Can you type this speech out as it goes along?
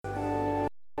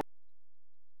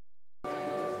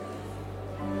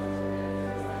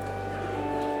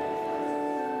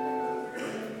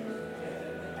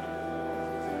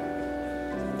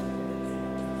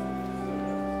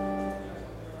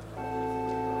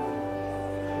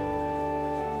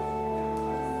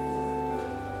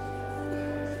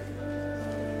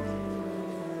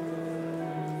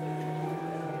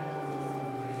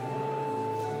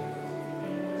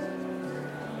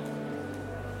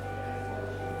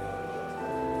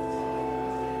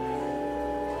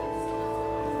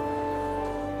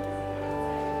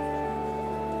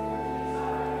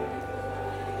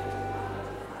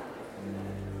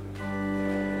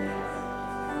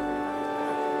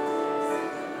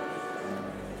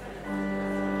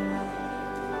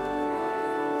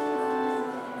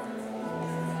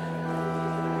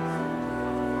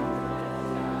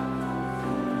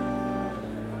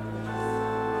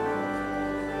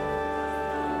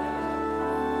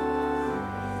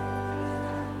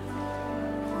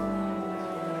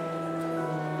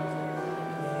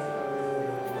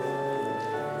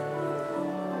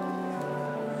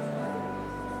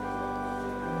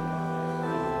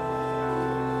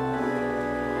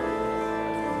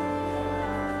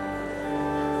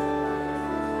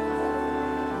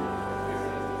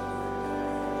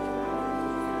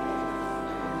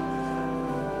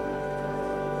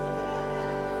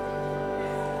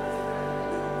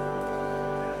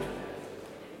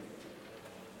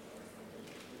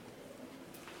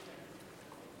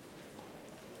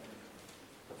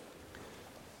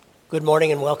Good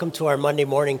morning and welcome to our Monday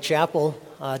morning chapel.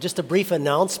 Just a brief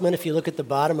announcement. If you look at the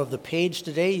bottom of the page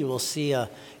today, you will see an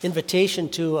invitation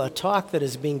to a talk that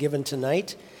is being given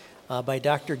tonight by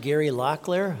Dr. Gary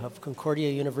Locklear of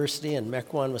Concordia University in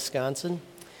Mequon, Wisconsin.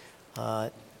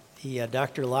 Dr.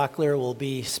 Locklear will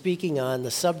be speaking on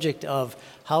the subject of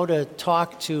how to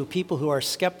talk to people who are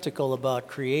skeptical about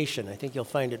creation. I think you'll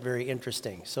find it very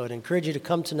interesting. So I'd encourage you to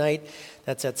come tonight.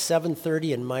 That's at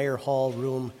 7:30 in Meyer Hall,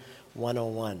 room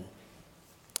 101.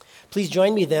 Please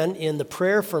join me then in the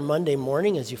prayer for Monday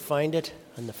morning as you find it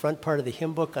on the front part of the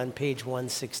hymn book on page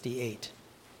 168.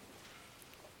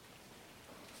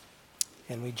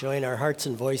 And we join our hearts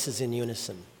and voices in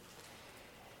unison.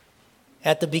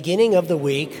 At the beginning of the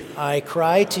week, I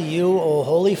cry to you, O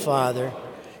Holy Father,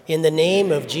 in the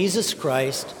name of Jesus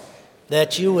Christ,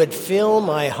 that you would fill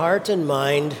my heart and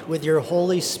mind with your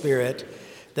Holy Spirit,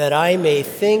 that I may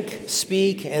think,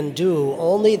 speak, and do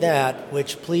only that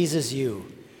which pleases you.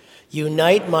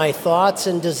 Unite my thoughts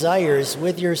and desires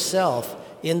with yourself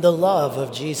in the love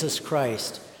of Jesus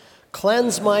Christ.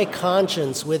 Cleanse my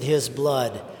conscience with his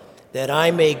blood, that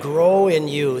I may grow in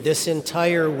you this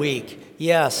entire week,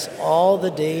 yes, all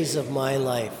the days of my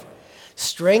life.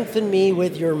 Strengthen me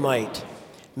with your might.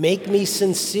 Make me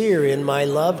sincere in my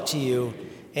love to you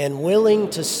and willing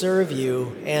to serve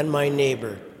you and my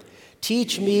neighbor.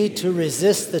 Teach me to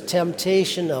resist the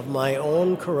temptation of my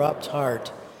own corrupt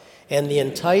heart and the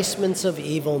enticements of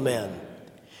evil men.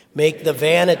 Make the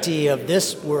vanity of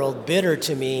this world bitter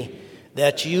to me,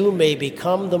 that you may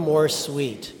become the more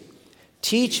sweet.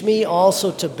 Teach me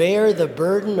also to bear the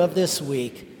burden of this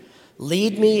week.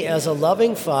 Lead me as a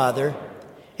loving father,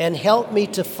 and help me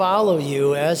to follow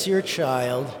you as your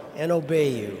child and obey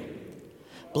you.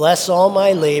 Bless all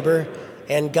my labor,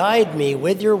 and guide me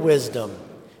with your wisdom,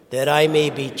 that I may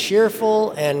be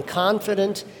cheerful and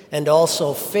confident and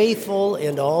also faithful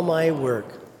in all my work.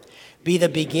 Be the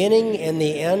beginning and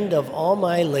the end of all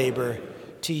my labor,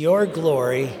 to your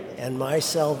glory and my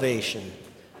salvation.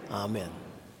 Amen.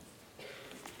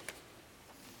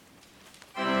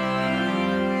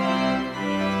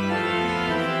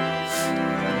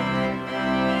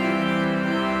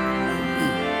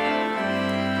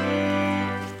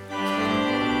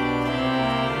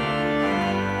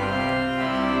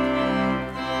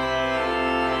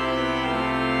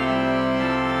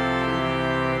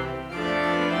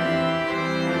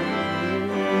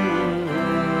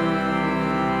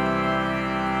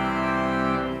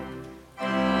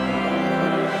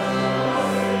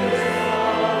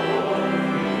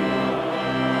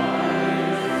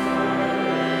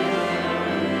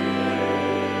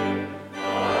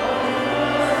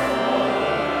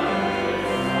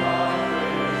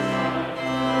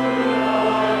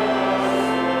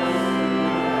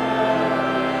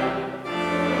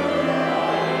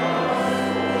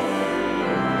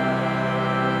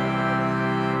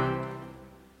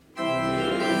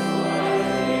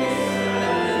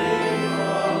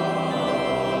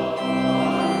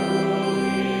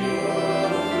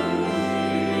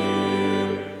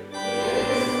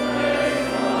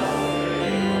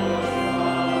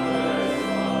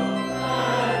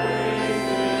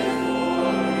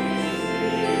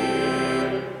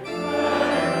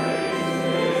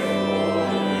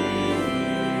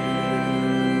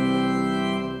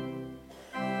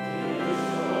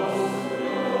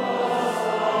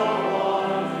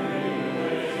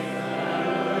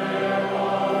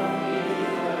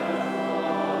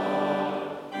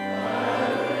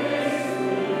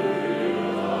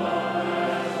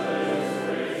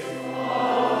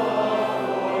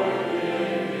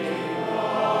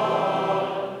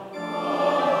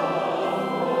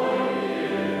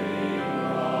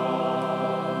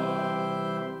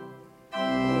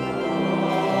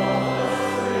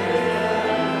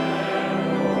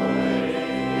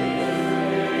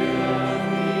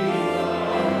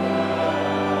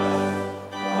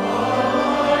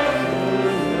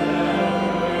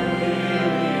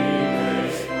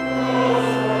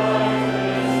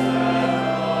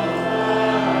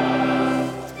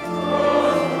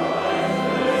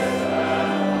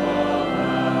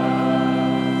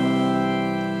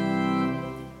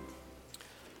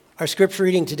 Our scripture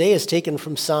reading today is taken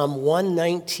from Psalm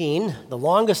 119, the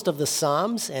longest of the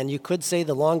Psalms, and you could say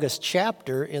the longest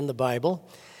chapter in the Bible,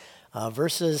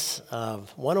 verses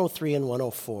 103 and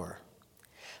 104.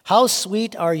 How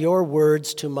sweet are your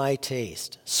words to my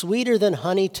taste, sweeter than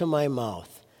honey to my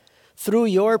mouth. Through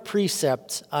your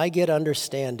precepts I get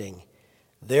understanding.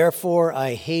 Therefore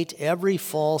I hate every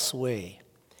false way.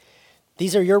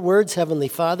 These are your words, Heavenly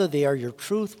Father. They are your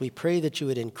truth. We pray that you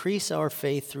would increase our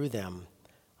faith through them.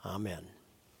 Amen.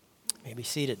 You may be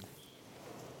seated.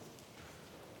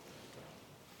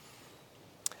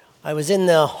 I was in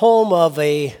the home of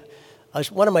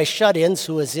one of my shut-ins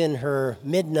who was in her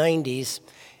mid-90s,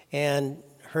 and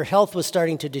her health was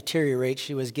starting to deteriorate.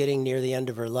 She was getting near the end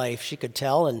of her life, she could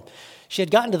tell, and she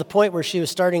had gotten to the point where she was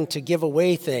starting to give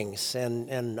away things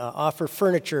and offer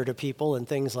furniture to people and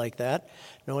things like that,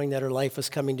 knowing that her life was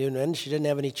coming to an end. She didn't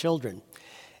have any children.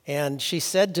 And she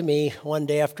said to me one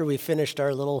day after we finished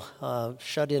our little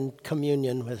shut-in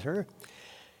communion with her,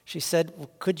 she said,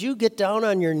 "Could you get down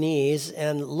on your knees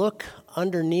and look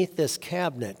underneath this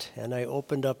cabinet?" And I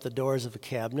opened up the doors of a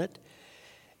cabinet,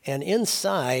 and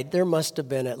inside there must have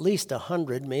been at least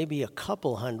 100, maybe a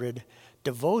couple hundred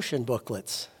devotion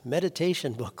booklets,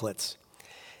 meditation booklets.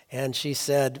 And she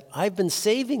said, "I've been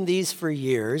saving these for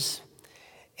years,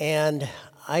 and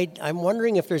I'm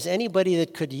wondering if there's anybody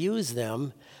that could use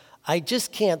them. I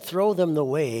just can't throw them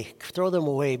away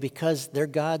because they're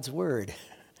God's Word."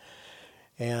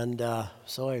 And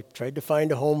so I tried to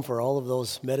find a home for all of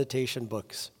those meditation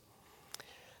books.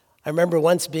 I remember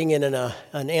once being in an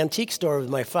antique store with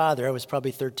my father. I was probably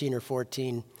 13 or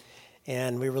 14,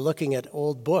 and we were looking at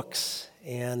old books.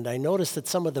 And I noticed that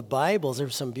some of the Bibles, there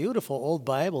were some beautiful old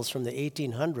Bibles from the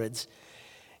 1800s,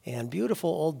 and beautiful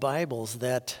old Bibles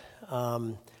that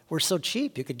were so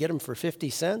cheap. You could get them for 50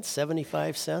 cents,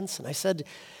 75 cents. And I said,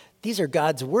 "These are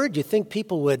God's Word. Do you think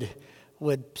people would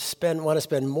want to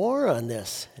spend more on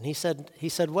this?" And he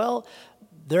said, "Well,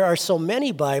 there are so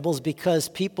many Bibles because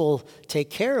people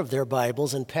take care of their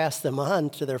Bibles and pass them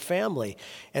on to their family.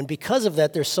 And because of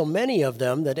that, there's so many of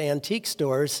them that antique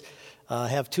stores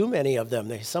have too many of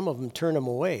them. Some of them turn them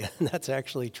away." And that's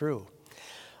actually true.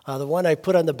 The one I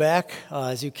put on the back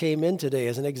as you came in today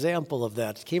is an example of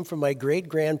that. It came from my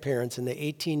great-grandparents in the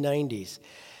 1890s.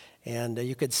 And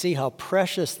you could see how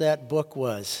precious that book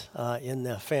was in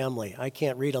the family. I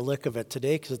can't read a lick of it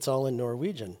today because it's all in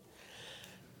Norwegian.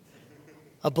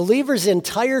 A believer's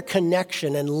entire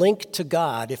connection and link to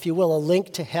God, if you will, a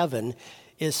link to heaven,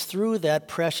 is through that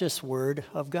precious Word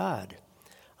of God.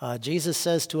 Jesus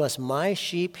says to us, "My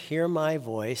sheep hear my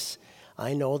voice.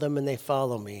 I know them and they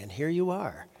follow me." And here you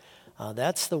are.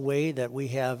 That's the way that we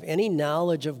have any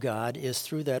knowledge of God, is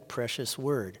through that precious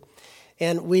Word.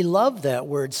 And we love that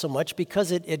Word so much because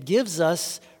it gives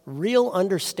us real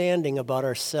understanding about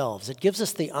ourselves. It gives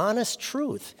us the honest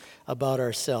truth about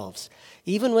ourselves,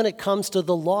 even when it comes to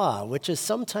the law, which is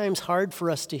sometimes hard for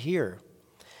us to hear.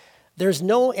 There's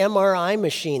no MRI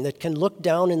machine that can look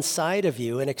down inside of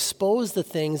you and expose the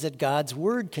things that God's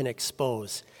Word can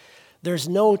expose. There's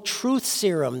no truth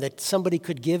serum that somebody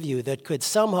could give you that could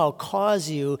somehow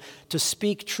cause you to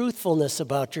speak truthfulness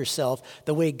about yourself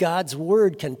the way God's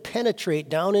Word can penetrate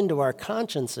down into our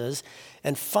consciences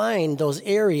and find those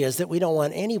areas that we don't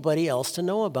want anybody else to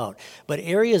know about, but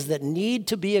areas that need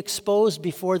to be exposed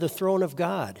before the throne of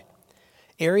God,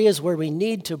 areas where we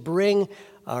need to bring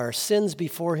our sins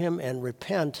before Him and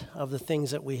repent of the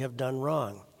things that we have done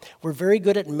wrong. We're very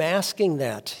good at masking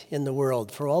that in the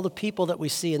world for all the people that we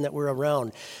see and that we're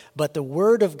around. But the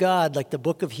Word of God, like the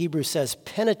book of Hebrews says,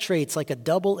 penetrates like a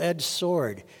double-edged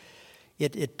sword.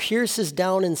 It pierces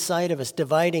down inside of us,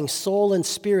 dividing soul and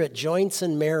spirit, joints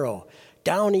and marrow,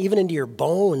 down even into your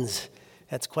bones.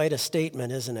 That's quite a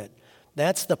statement, isn't it?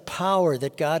 That's the power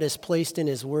that God has placed in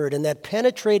His Word. And that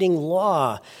penetrating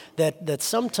law that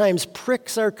sometimes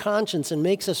pricks our conscience and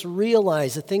makes us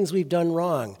realize the things we've done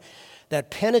wrong, that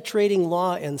penetrating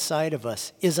law inside of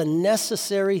us is a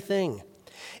necessary thing.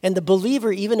 And the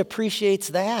believer even appreciates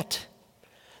that.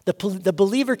 The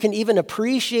believer can even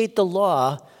appreciate the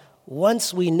law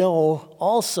once we know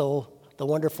also the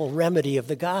wonderful remedy of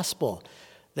the gospel,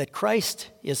 that Christ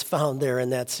is found there in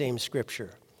that same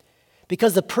scripture.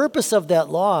 Because the purpose of that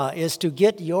law is to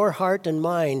get your heart and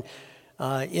mind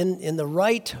in the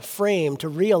right frame to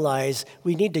realize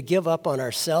we need to give up on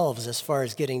ourselves as far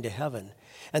as getting to heaven.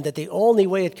 And that the only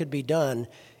way it could be done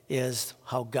is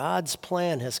how God's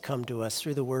plan has come to us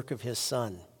through the work of His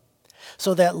Son.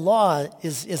 So that law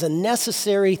is a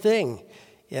necessary thing.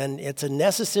 And it's a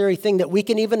necessary thing that we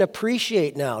can even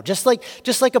appreciate now. Just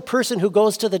like a person who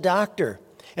goes to the doctor.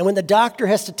 And when the doctor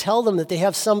has to tell them that they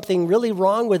have something really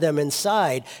wrong with them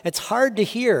inside, it's hard to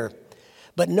hear.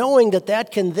 But knowing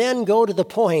that can then go to the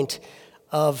point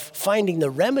of finding the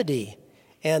remedy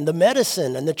and the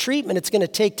medicine and the treatment it's going to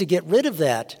take to get rid of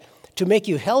that, to make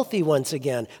you healthy once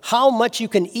again. How much you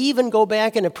can even go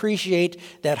back and appreciate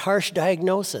that harsh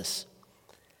diagnosis.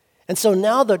 And so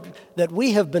now that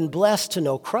we have been blessed to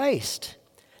know Christ,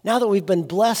 now that we've been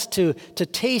blessed to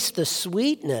taste the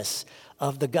sweetness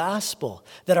of the gospel,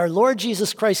 that our Lord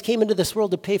Jesus Christ came into this world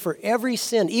to pay for every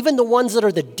sin, even the ones that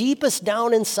are the deepest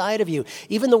down inside of you,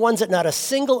 even the ones that not a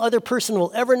single other person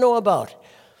will ever know about.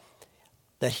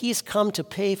 that he's come to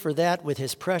pay for that with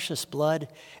his precious blood,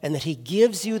 and that he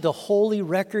gives you the holy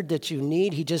record that you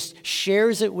need. He just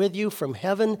shares it with you from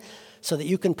heaven so that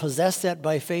you can possess that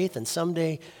by faith and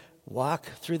someday walk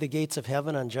through the gates of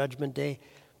heaven on Judgment Day.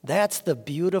 That's the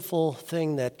beautiful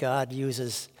thing that God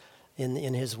uses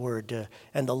in his word.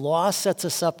 And the law sets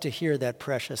us up to hear that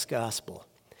precious gospel.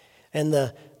 And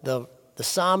the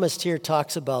psalmist here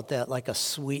talks about that like a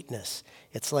sweetness.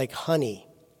 It's like honey.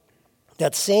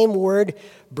 That same word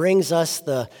brings us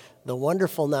the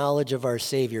wonderful knowledge of our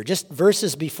Savior. Just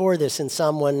verses before this in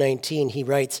Psalm 119, he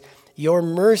writes, "Your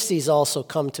mercies also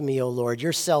come to me, O Lord,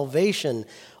 your salvation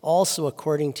also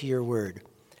according to your word."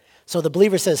 So the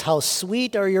believer says, "How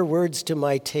sweet are your words to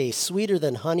my taste, sweeter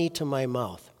than honey to my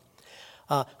mouth."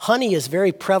 Honey is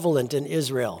very prevalent in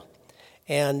Israel.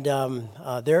 And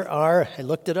I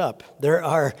looked it up, there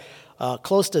are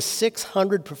close to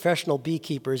 600 professional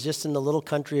beekeepers just in the little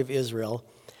country of Israel,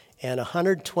 and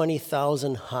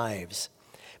 120,000 hives.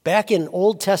 Back in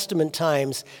Old Testament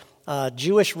times,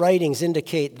 Jewish writings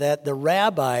indicate that the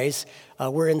rabbis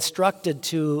were instructed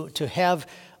to have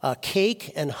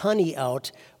cake and honey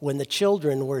out when the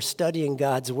children were studying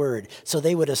God's word. So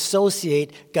they would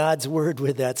associate God's word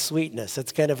with that sweetness.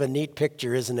 It's kind of a neat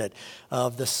picture, isn't it,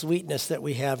 of the sweetness that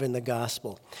we have in the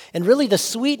gospel. And really the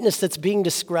sweetness that's being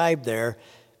described there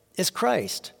is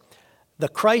Christ, the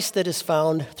Christ that is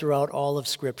found throughout all of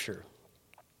Scripture.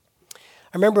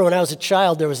 I remember when I was a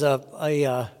child, there was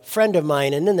a friend of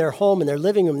mine, and in their home, in their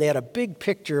living room, they had a big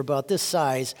picture about this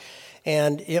size,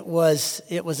 and it was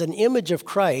an image of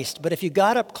Christ, but if you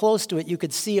got up close to it, you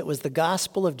could see it was the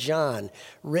Gospel of John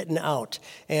written out.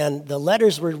 And the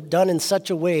letters were done in such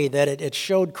a way that it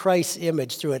showed Christ's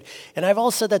image through it. And I've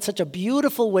always said that's such a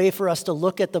beautiful way for us to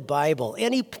look at the Bible.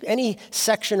 Any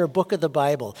section or book of the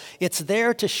Bible, it's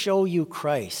there to show you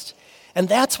Christ. And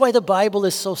that's why the Bible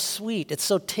is so sweet. It's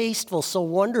so tasteful, so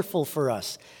wonderful for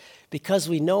us, because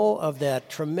we know of that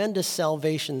tremendous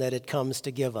salvation that it comes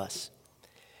to give us.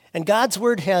 And God's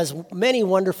Word has many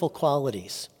wonderful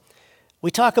qualities.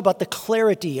 We talk about the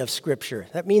clarity of Scripture.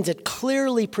 That means it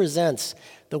clearly presents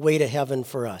the way to heaven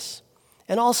for us.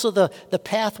 And also the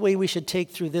pathway we should take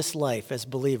through this life as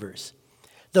believers.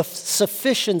 The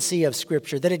sufficiency of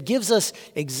Scripture, that it gives us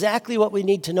exactly what we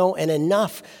need to know and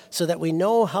enough so that we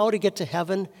know how to get to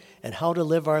heaven and how to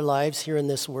live our lives here in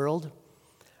this world.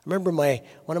 I remember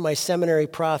one of my seminary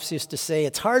profs used to say,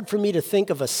 it's hard for me to think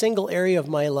of a single area of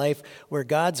my life where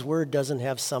God's Word doesn't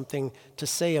have something to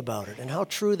say about it. And how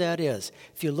true that is.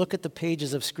 If you look at the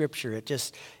pages of Scripture,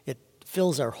 it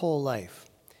fills our whole life.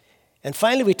 And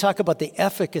finally, we talk about the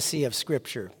efficacy of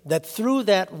Scripture, that through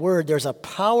that Word, there's a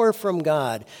power from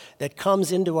God that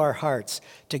comes into our hearts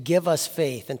to give us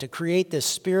faith and to create this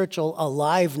spiritual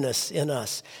aliveness in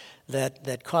us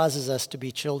that causes us to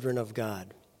be children of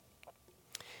God.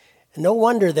 No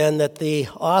wonder then that the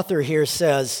author here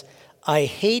says, I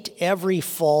hate every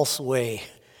false way.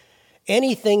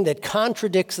 Anything that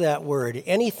contradicts that word,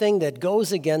 anything that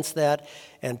goes against that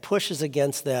and pushes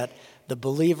against that, the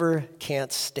believer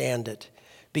can't stand it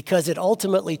because it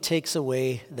ultimately takes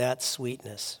away that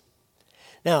sweetness.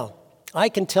 Now, I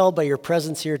can tell by your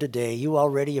presence here today, you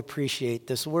already appreciate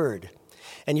this word.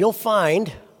 And you'll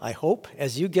find, I hope,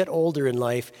 as you get older in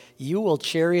life, you will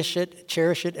cherish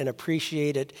it and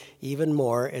appreciate it even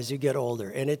more as you get older.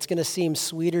 And it's going to seem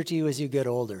sweeter to you as you get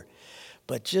older.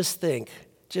 But just think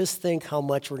how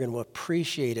much we're going to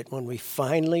appreciate it when we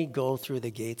finally go through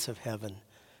the gates of heaven.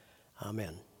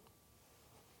 Amen.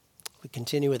 We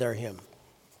continue with our hymn.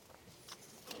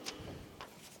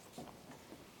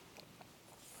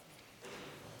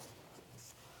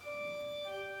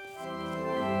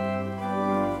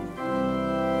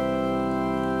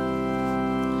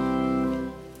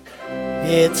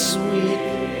 It's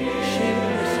sweet.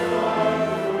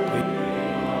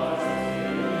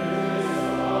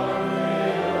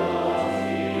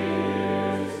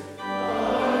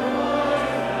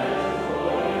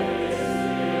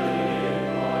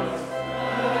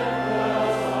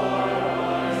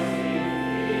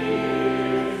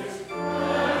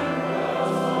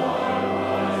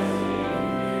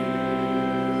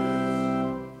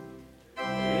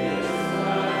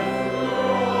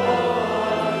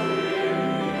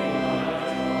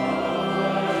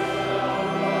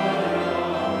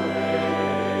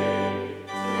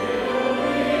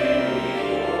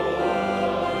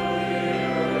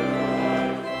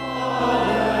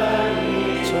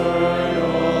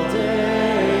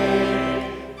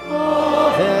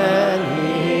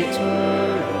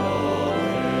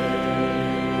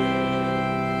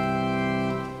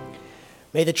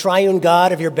 May the triune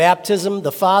God of your baptism,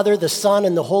 the Father, the Son,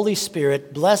 and the Holy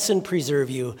Spirit, bless and preserve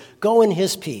you. Go in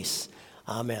his peace.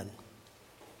 Amen.